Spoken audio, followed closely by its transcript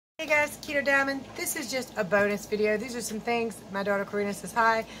Hey guys, Keto Diamond. This is just a bonus video. These are some things, my daughter Karina says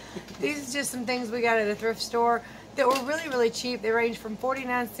hi. These are just some things we got at a thrift store that were really cheap. They range from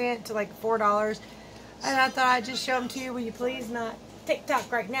 49 cents to like $4. And I thought I'd just show them to you. Will you please not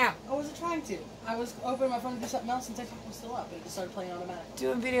TikTok right now? I wasn't trying to. I was opening my phone to do something else and TikTok was still up, but it just started playing automatic.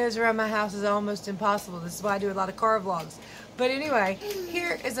 Doing videos around my house is almost impossible. This is why I do a lot of car vlogs. But anyway,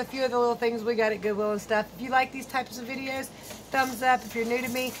 here is a few of the little things we got at Goodwill and stuff. If you like these types of videos, thumbs up. If you're new to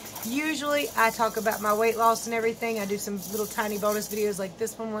me, usually I talk about my weight loss and everything. I do some little tiny bonus videos like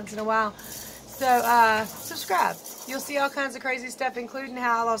this one once in a while. So subscribe. You'll see all kinds of crazy stuff, including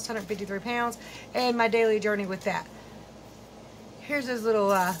how I lost 153 pounds and my daily journey with that. Here's those little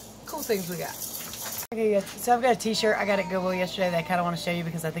cool things we got. Okay, yes. So I've got a t-shirt I got at Goodwill yesterday that I kind of want to show you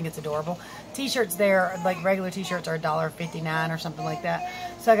because I think it's adorable. T-shirts there, like regular t-shirts, are $1.59 or something like that.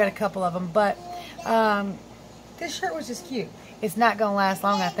 So I got a couple of them, but this shirt was just cute. It's not going to last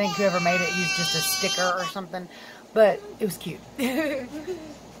long. I think whoever made it used just a sticker or something, but it was cute.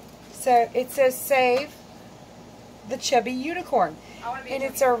 So it says "Save the Chubby Unicorn," and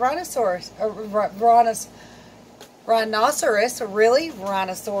it's a rhinoceros. Rhinoceros, really?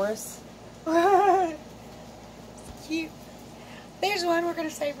 Rhinoceros. Cute. There's one we're going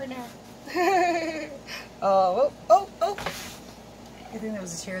to save her now. Oh. I think that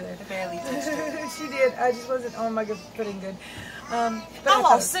was a chair there. I barely touched her. She did. I just wasn't on my footing good. I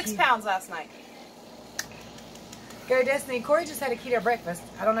lost 6 pounds last night. Go Destiny. Corey just had a keto breakfast.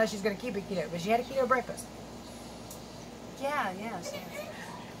 I don't know if she's going to keep it keto, but she had a keto breakfast. Yeah.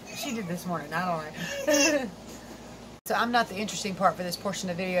 She did this morning. I don't know. So I'm not the interesting part for this portion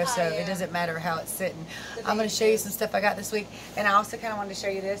of the video, so it doesn't matter how it's sitting. I'm going to show you some stuff I got this week, and I also kind of wanted to show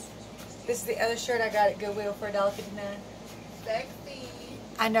you this. This is the other shirt I got at Goodwill for $1.59. Sexy.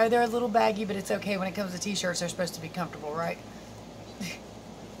 I know they're a little baggy, but it's okay. When it comes to t-shirts, they're supposed to be comfortable, right?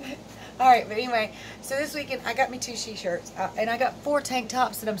 Alright, but anyway, so this weekend I got me 2 t-shirts, and I got 4 tank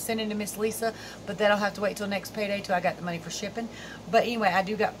tops that I'm sending to Miss Lisa, but that'll have to wait till next payday till I got the money for shipping. But anyway, I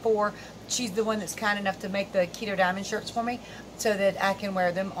do got 4. She's the one that's kind enough to make the Keto Diamond shirts for me so that I can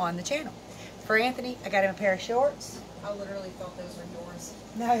wear them on the channel. For Anthony, I got him a pair of shorts. I literally thought those were yours.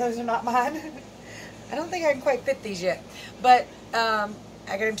 No, those are not mine. I don't think I can quite fit these yet, but I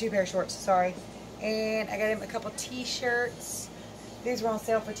got him 2 pair of shorts, sorry. And I got him a couple t-shirts. These were on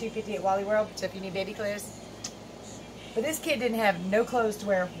sale for $2.50 at Wally World, so if you need baby clothes. But this kid didn't have no clothes to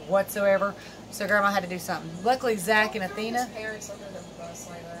wear whatsoever, so Grandma had to do something. Luckily, Zach and Athena...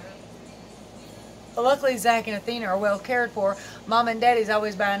 Luckily, Zach and Athena are well cared for. Mom and Daddy's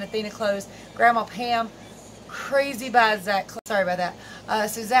always buying Athena clothes. Grandma Pam, crazy buys Zach clothes. Sorry about that.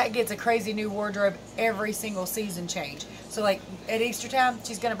 So Zach gets a crazy new wardrobe every single season change. So like at Easter time,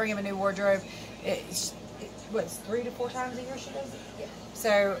 she's going to bring him a new wardrobe. What's 3 to 4 times a year she does it? Yeah.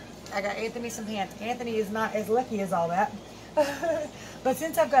 So I got Anthony some pants. Anthony is not as lucky as all that. But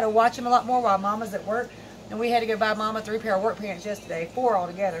since I've got to watch him a lot more while Mama's at work, and we had to go buy Mama 3 pair of work pants yesterday, 4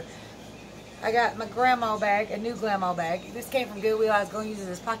 altogether. I got my grandma bag, a new grandma bag. This came from Goodwill. I was going to use it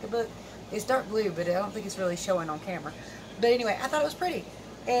as pocketbook. It's dark blue, but I don't think it's really showing on camera. But anyway, I thought it was pretty.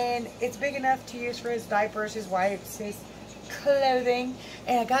 And it's big enough to use for his diapers, his wipes, his clothing.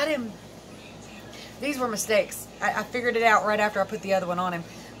 And I got him... These were mistakes. I figured it out right after I put the other one on him.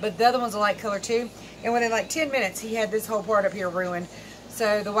 But the other one's a light color too. And within like 10 minutes, he had this whole part up here ruined.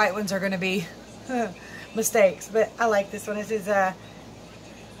 So the white ones are going to be mistakes. But I like this one. This is a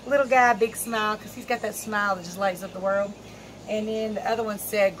little guy, big smile. Because he's got that smile that just lights up the world. And then the other one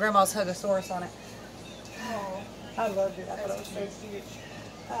said Grandma's Hugosaurus on it. Oh, I loved it. I thought it was so cute.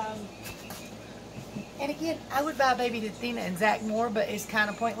 And again, I would buy baby Athena and Zach more, but it's kind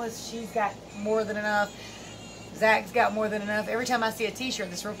of pointless. She's got more than enough. Zach's got more than enough. Every time I see a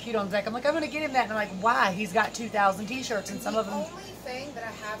t-shirt that's real cute on Zach, I'm like, I'm going to get him that. And I'm like, why? He's got 2,000 t-shirts and some of them... The only thing that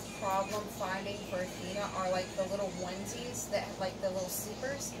I have problem finding for Athena are like the little onesies that have like the little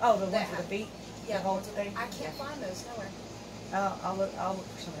sleepers. Oh, the ones with the feet? Yeah, the whole thing? I can't find those nowhere. I'll look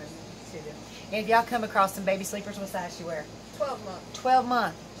for some of those. See them. And if y'all come across some baby sleepers, what size she wear? 12 months. 12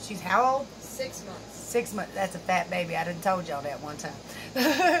 months. She's how old? 6 months. 6 months. That's a fat baby. I done told y'all that one time.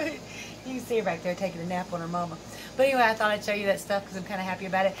 You can see her back there taking a nap on her mama. But anyway, I thought I'd show you that stuff because I'm kind of happy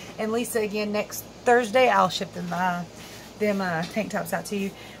about it. And Lisa, again, next Thursday, I'll ship them tank tops out to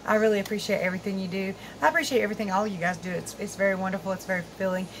you. I really appreciate everything you do. I appreciate everything all you guys do. It's very wonderful. It's very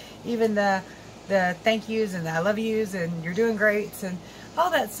fulfilling. Even the thank yous and the I love yous and you're doing great and all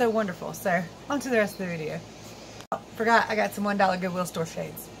that's so wonderful. So on to the rest of the video. Oh, forgot I got some $1 Goodwill store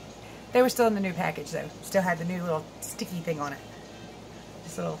shades. They were still in the new package though. Still had the new little sticky thing on it.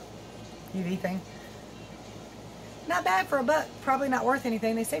 This little UV thing. not bad for $1. Probably not worth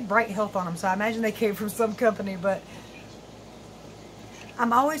anything. They say Bright Health on them, so I imagine they came from some company, but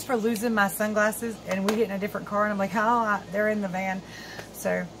I'm always for losing my sunglasses, and we get in a different car, and I'm like, oh, they're in the van.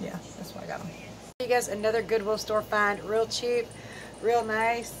 So, yeah, that's why I got them. You guys, another Goodwill store find. Real cheap, real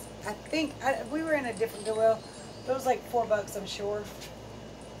nice. I think we were in a different Goodwill. It was like $4, I'm sure.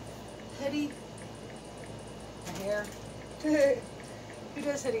 Hoodie. My hair. Who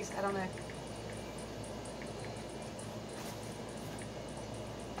does hoodies? I don't know.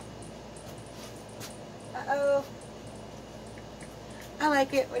 Uh-oh. I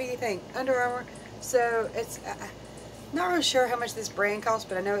like it. What do you think? Under Armour. So it's not really sure how much this brand costs,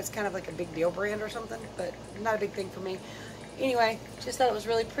 but I know it's kind of like a big deal brand or something, but not a big thing for me. Anyway, just thought it was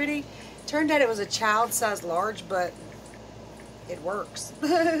really pretty. Turned out it was a child size large, but it works.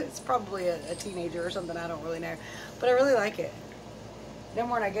 It's probably a teenager or something. I don't really know, but I really like it. The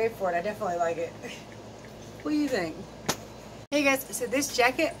more I go for it, I definitely like it. What do you think? Hey guys, so this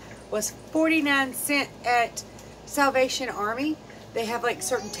jacket was 49 cents at Salvation Army. They have like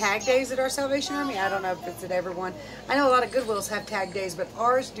certain tag days at our Salvation Army. I don't know if it's at everyone. I know a lot of Goodwills have tag days, but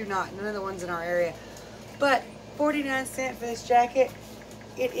ours do not. None of the ones in our area. But 49 cents for this jacket.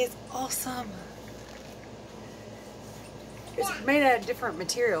 It is awesome. It's made out of different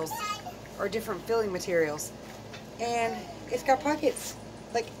materials or different filling materials. And it's got pockets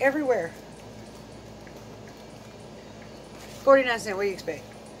like everywhere. 49 cents, what do you expect?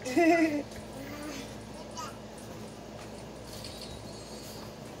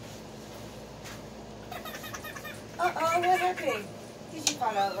 Uh-oh, what happened? Did you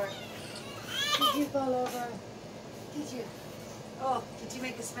fall over? Did you fall over? Did you? Oh, did you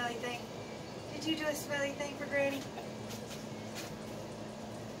make a smelly thing? Did you do a smelly thing for Granny?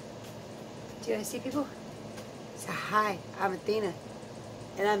 Do you want to see people? So, hi, I'm Athena.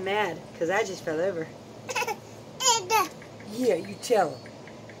 And I'm mad because I just fell over. Yeah, you tell him.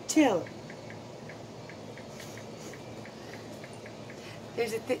 Tell him.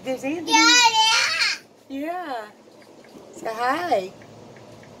 There's Anthony. Yeah. Say hi.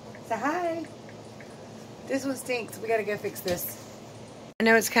 Say hi. This one stinks. We gotta go fix this. I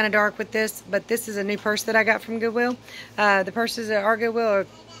know it's kind of dark with this, but this is a new purse that I got from Goodwill. The purses at our Goodwill are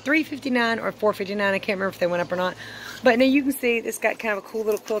 $3.59 or $4.59. I can't remember if they went up or not. But now you can see it's got kind of a cool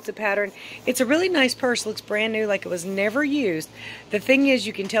little quilted pattern. It's a really nice purse. Looks brand new, like it was never used. The thing is,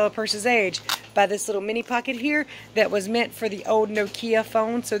 you can tell a purse's age by this little mini pocket here that was meant for the old Nokia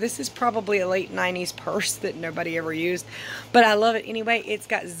phone. So this is probably a late 90s purse that nobody ever used. But I love it anyway. It's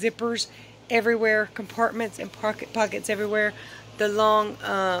got zippers everywhere, compartments and pockets everywhere. The long,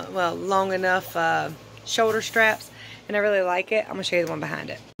 long enough shoulder straps. And I really like it. I'm going to show you the one behind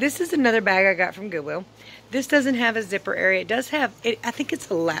it. This is another bag I got from Goodwill. This doesn't have a zipper area. It does have, I think it's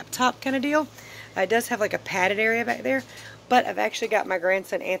a laptop kind of deal. It does have like a padded area back there. But I've actually got my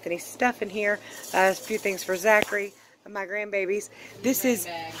grandson Anthony's stuff in here. A few things for Zachary, my grandbabies. This is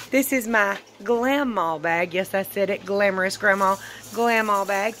my Glam-All bag. Yes, I said it. Glamorous Grandma Glam-All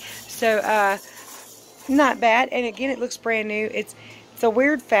bag. So, not bad. And again, it looks brand new. It's a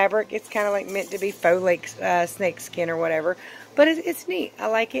weird fabric. It's kind of like meant to be faux like snake skin or whatever. But it's neat. I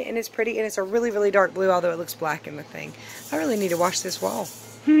like it, and it's pretty, and it's a really, really dark blue, although it looks black in the thing. I really need to wash this wall.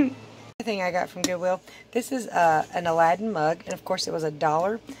 The thing I got from Goodwill. This is an Aladdin mug, and of course it was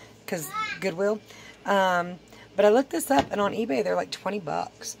 $1 because Goodwill. But I looked this up, and on eBay they're like 20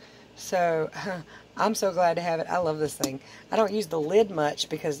 bucks. So I'm so glad to have it. I love this thing. I don't use the lid much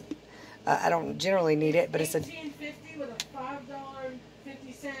because I don't generally need it, but it's a $18.50 with a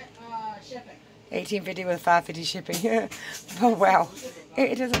 $5.50 shipping. $18.50 with $5.50 shipping. Oh wow,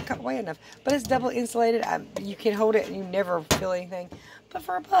 it doesn't weigh enough, but it's double insulated. You can hold it and you never feel anything. But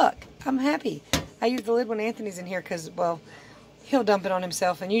for $1, I'm happy. I use the lid when Anthony's in here because, well, he'll dump it on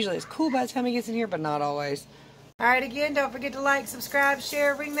himself, and usually it's cool by the time he gets in here, but not always. All right, again, don't forget to like, subscribe,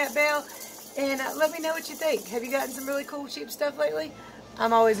 share, ring that bell, and let me know what you think. Have you gotten some really cool cheap stuff lately?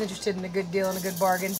 I'm always interested in a good deal and a good bargain.